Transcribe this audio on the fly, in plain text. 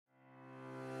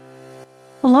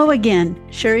Hello again,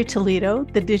 Sherry Toledo,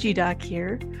 the DigiDoc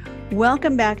here.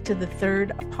 Welcome back to the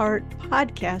third part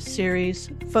podcast series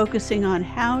focusing on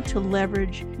how to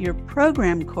leverage your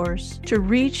program course to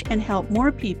reach and help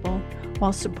more people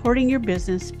while supporting your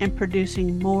business and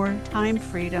producing more time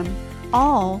freedom,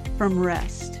 all from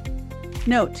rest.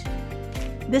 Note,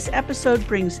 this episode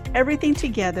brings everything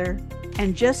together,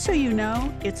 and just so you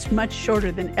know, it's much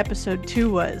shorter than episode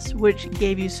 2 was, which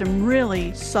gave you some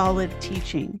really solid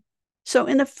teaching. So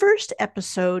in the first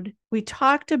episode, we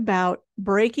talked about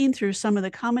breaking through some of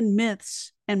the common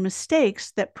myths and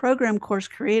mistakes that program course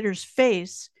creators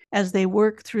face as they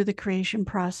work through the creation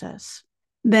process.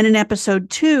 Then in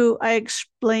episode 2, I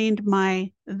explained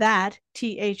my THAT,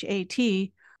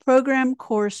 program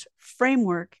course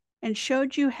framework, and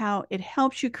showed you how it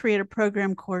helps you create a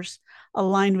program course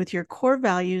aligned with your core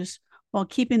values while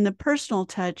keeping the personal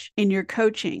touch in your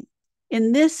coaching.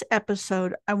 In this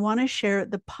episode, I want to share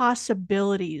the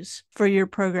possibilities for your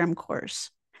program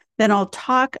course. Then I'll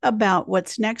talk about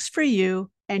what's next for you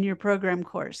and your program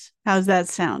course. How's that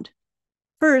sound?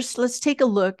 First, let's take a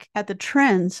look at the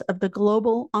trends of the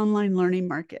global online learning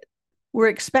market. We're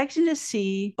expecting to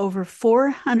see over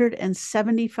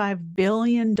 $475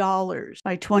 billion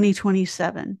by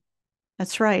 2027.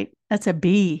 That's right, that's a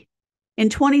B. In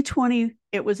 2020,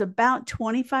 it was about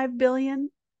 $25 billion.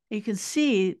 You can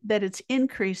see that it's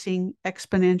increasing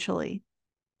exponentially.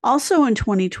 Also in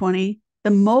 2020,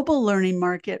 the mobile learning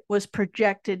market was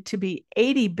projected to be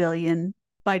 $80 billion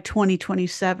by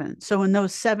 2027. So in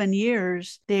those 7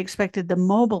 years, they expected the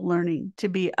mobile learning to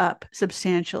be up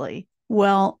substantially.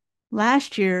 Well,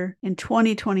 last year in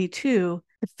 2022,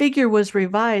 the figure was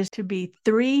revised to be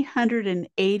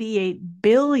 $388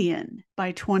 billion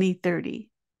by 2030.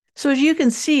 So as you can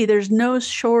see, there's no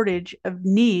shortage of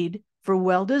need for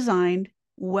well-designed,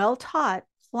 well-taught,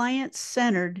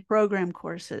 client-centered program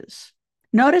courses.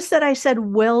 Notice that I said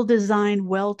well-designed,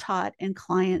 well-taught, and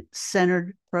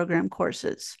client-centered program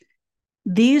courses.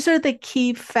 These are the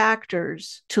key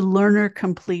factors to learner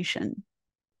completion.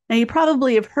 Now, you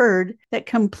probably have heard that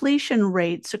completion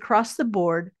rates across the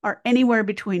board are anywhere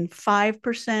between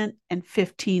 5% and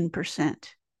 15%.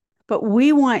 But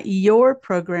we want your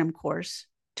program course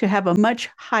to have a much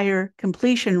higher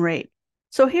completion rate.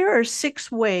 So here are 6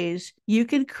 ways you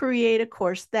can create a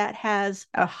course that has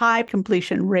a high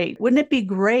completion rate. Wouldn't it be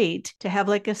great to have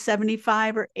like a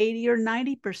 75 or 80 or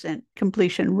 90%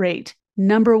 completion rate?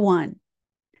 Number 1,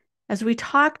 as we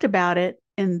talked about it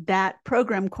in that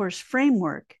program course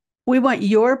framework, we want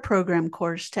your program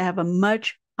course to have a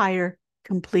much higher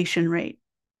completion rate.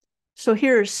 So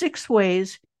here are 6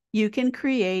 ways you can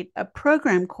create a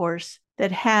program course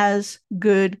that has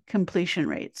good completion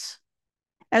rates.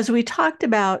 As we talked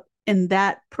about in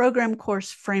that program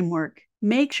course framework,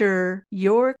 make sure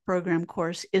your program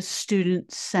course is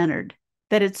student-centered,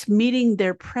 that it's meeting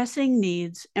their pressing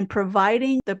needs and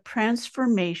providing the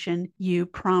transformation you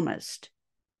promised.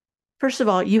 First of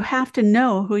all, you have to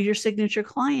know who your signature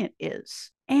client is.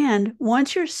 And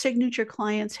once your signature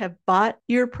clients have bought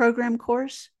your program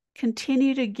course,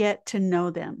 continue to get to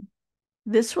know them.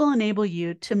 This will enable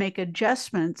you to make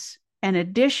adjustments and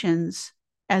additions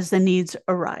as the needs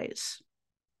arise.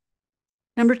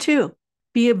 Number 2,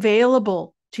 be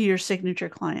available to your signature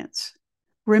clients.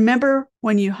 Remember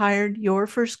when you hired your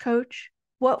first coach?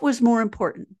 What was more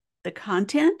important, the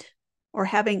content or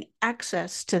having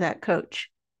access to that coach?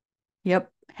 Yep,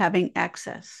 having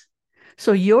access.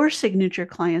 So your signature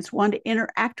clients want to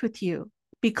interact with you.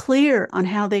 Be clear on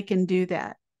how they can do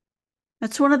that.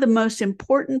 That's one of the most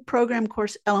important program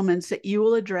course elements that you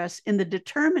will address in the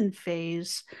determine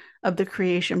phase of the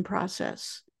creation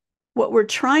process. What we're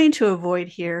trying to avoid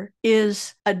here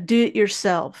is a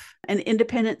do-it-yourself, an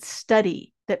independent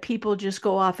study that people just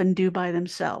go off and do by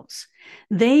themselves.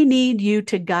 They need you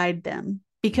to guide them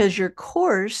because your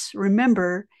course,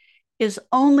 remember, is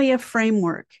only a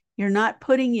framework. You're not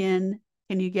putting in,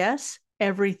 can you guess,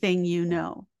 everything you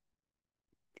know.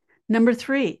 Number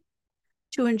 3,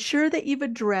 to ensure that you've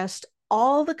addressed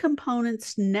all the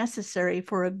components necessary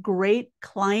for a great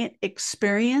client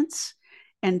experience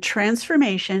and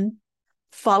transformation,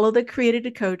 follow the Created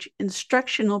to Coach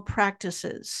instructional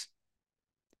practices.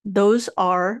 Those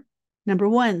are, number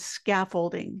 1,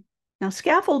 scaffolding. Now,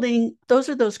 scaffolding, those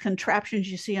are those contraptions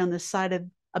you see on the side of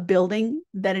a building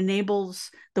that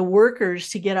enables the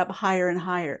workers to get up higher and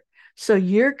higher. So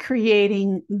you're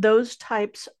creating those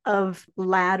types of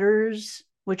ladders,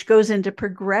 which goes into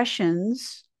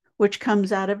progressions, which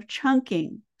comes out of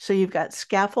chunking. So you've got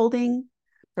scaffolding,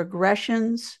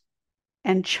 progressions,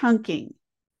 and chunking.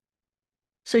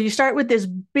 So you start with this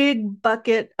big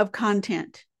bucket of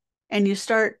content and you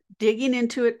start digging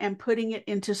into it and putting it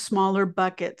into smaller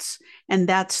buckets. And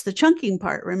that's the chunking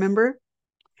part, remember?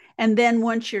 And then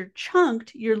once you're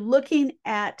chunked, you're looking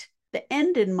at the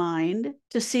end in mind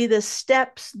to see the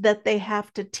steps that they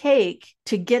have to take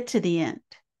to get to the end.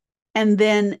 And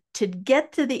then to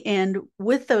get to the end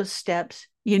with those steps,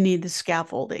 you need the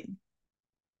scaffolding.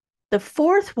 The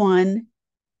fourth one,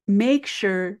 make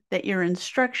sure that your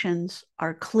instructions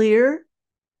are clear,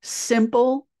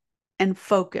 simple, and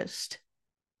focused.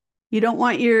 You don't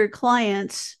want your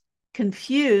clients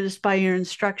confused by your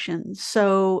instructions.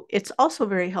 So it's also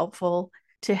very helpful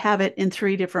to have it in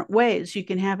 3 different ways. You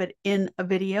can have it in a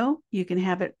video, you can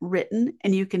have it written,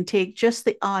 and you can take just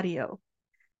the audio.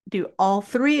 Do all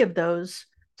 3 of those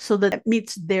so that it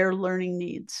meets their learning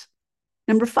needs.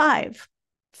 Number 5,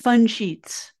 fun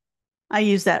sheets. I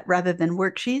use that rather than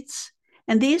worksheets.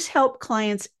 And these help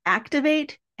clients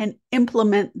activate and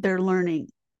implement their learning.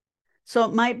 So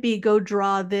it might be go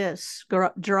draw this,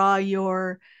 draw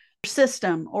your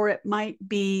system, or it might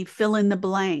be fill in the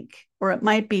blank, or it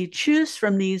might be choose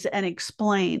from these and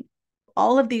explain.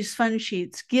 All of these fun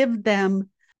sheets give them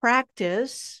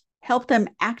practice, help them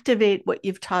activate what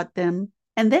you've taught them,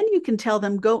 and then you can tell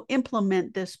them, go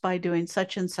implement this by doing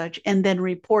such and such, and then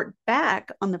report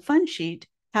back on the fun sheet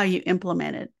how you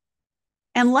implement it.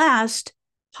 And last,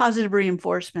 positive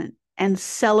reinforcement and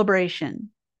celebration.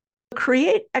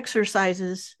 Create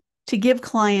exercises to give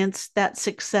clients that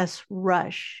success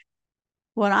rush.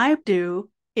 What I do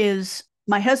is,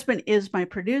 my husband is my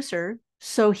producer,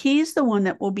 so he's the one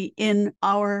that will be in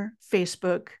our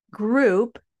Facebook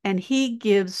group, and he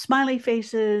gives smiley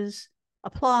faces,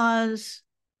 applause,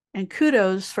 and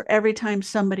kudos for every time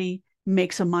somebody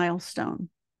makes a milestone.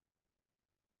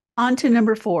 On to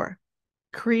number 4,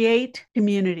 create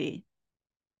community.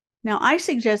 Now, I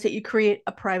suggest that you create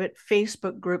a private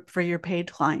Facebook group for your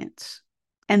paid clients,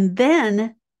 and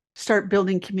then start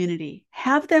building community.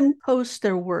 Have them post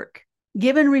their work,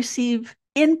 give and receive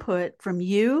input from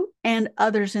you and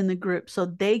others in the group. So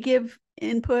they give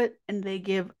input and they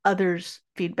give others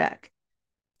feedback.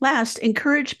 Last,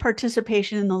 encourage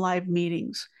participation in the live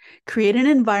meetings. Create an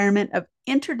environment of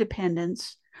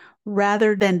interdependence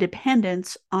rather than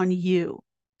dependence on you.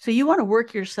 So you want to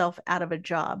work yourself out of a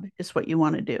job is what you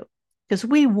want to do, because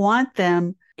we want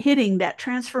them hitting that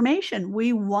transformation.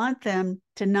 We want them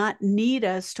to not need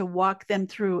us to walk them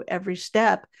through every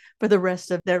step for the rest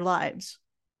of their lives.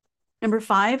 Number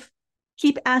 5,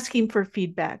 keep asking for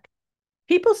feedback.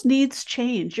 People's needs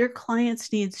change. Your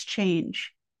clients' needs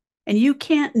change. And you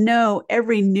can't know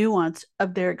every nuance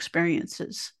of their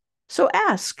experiences. So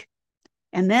ask.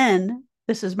 And then,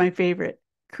 this is my favorite,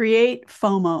 create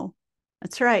FOMO.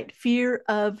 That's right, fear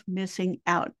of missing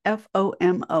out,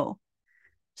 FOMO.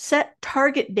 Set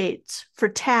target dates for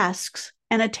tasks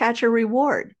and attach a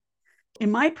reward.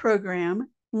 In my program,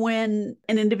 when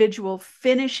an individual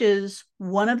finishes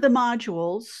one of the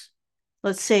modules,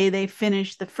 let's say they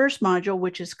finish the first module,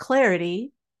 which is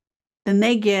clarity, then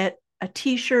they get a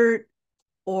t-shirt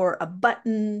or a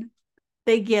button,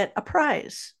 they get a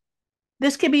prize.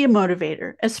 This can be a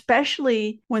motivator,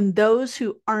 especially when those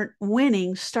who aren't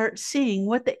winning start seeing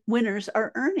what the winners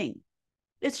are earning.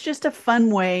 It's just a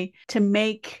fun way to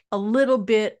make a little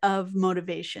bit of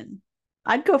motivation.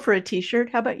 I'd go for a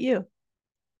t-shirt. How about you?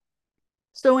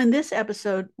 So in this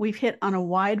episode, we've hit on a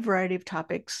wide variety of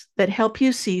topics that help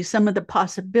you see some of the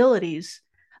possibilities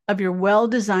of your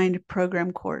well-designed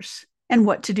program course and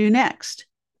what to do next.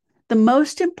 The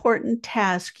most important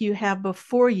task you have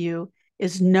before you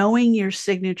is knowing your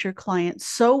signature client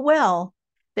so well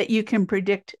that you can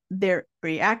predict their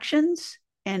reactions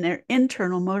and their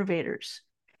internal motivators.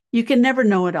 You can never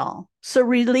know it all. So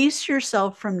release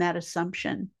yourself from that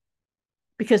assumption,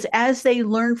 because as they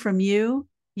learn from you,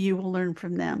 you will learn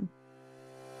from them.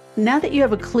 Now that you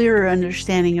have a clearer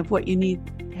understanding of what you need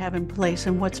to have in place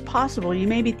and what's possible, you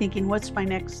may be thinking, what's my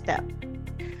next step?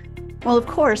 Well, of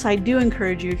course, I do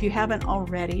encourage you, if you haven't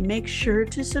already, make sure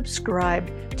to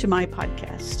subscribe to my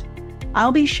podcast.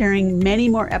 I'll be sharing many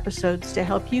more episodes to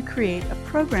help you create a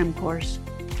program course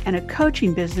and a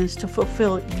coaching business to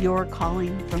fulfill your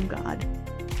calling from God.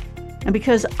 And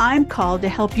because I'm called to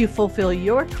help you fulfill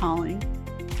your calling,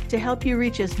 to help you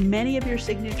reach as many of your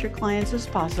signature clients as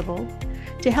possible,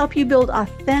 to help you build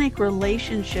authentic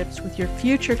relationships with your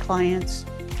future clients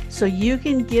so you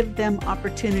can give them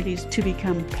opportunities to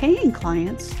become paying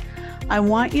clients, I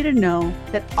want you to know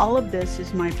that all of this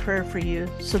is my prayer for you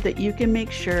so that you can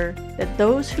make sure that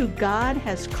those who God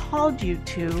has called you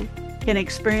to can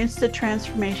experience the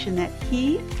transformation that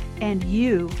He and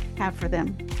you have for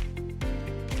them.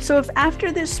 So if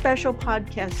after this special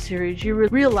podcast series you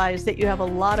realize that you have a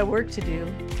lot of work to do,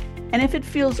 And if it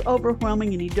feels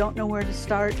overwhelming and you don't know where to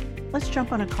start, let's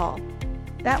jump on a call.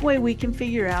 That way we can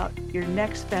figure out your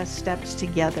next best steps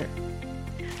together.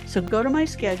 So go to my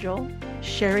schedule,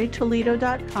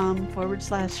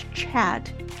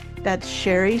 sheritoledo.com/chat. That's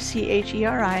Sheri,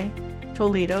 CHERI,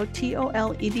 Toledo,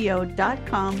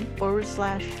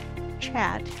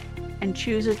 TOLEDO.com/chat, and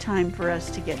choose a time for us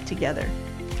to get together.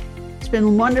 It's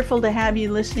been wonderful to have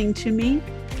you listening to me.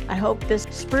 I hope this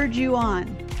spurred you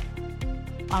on.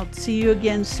 I'll see you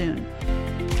again soon.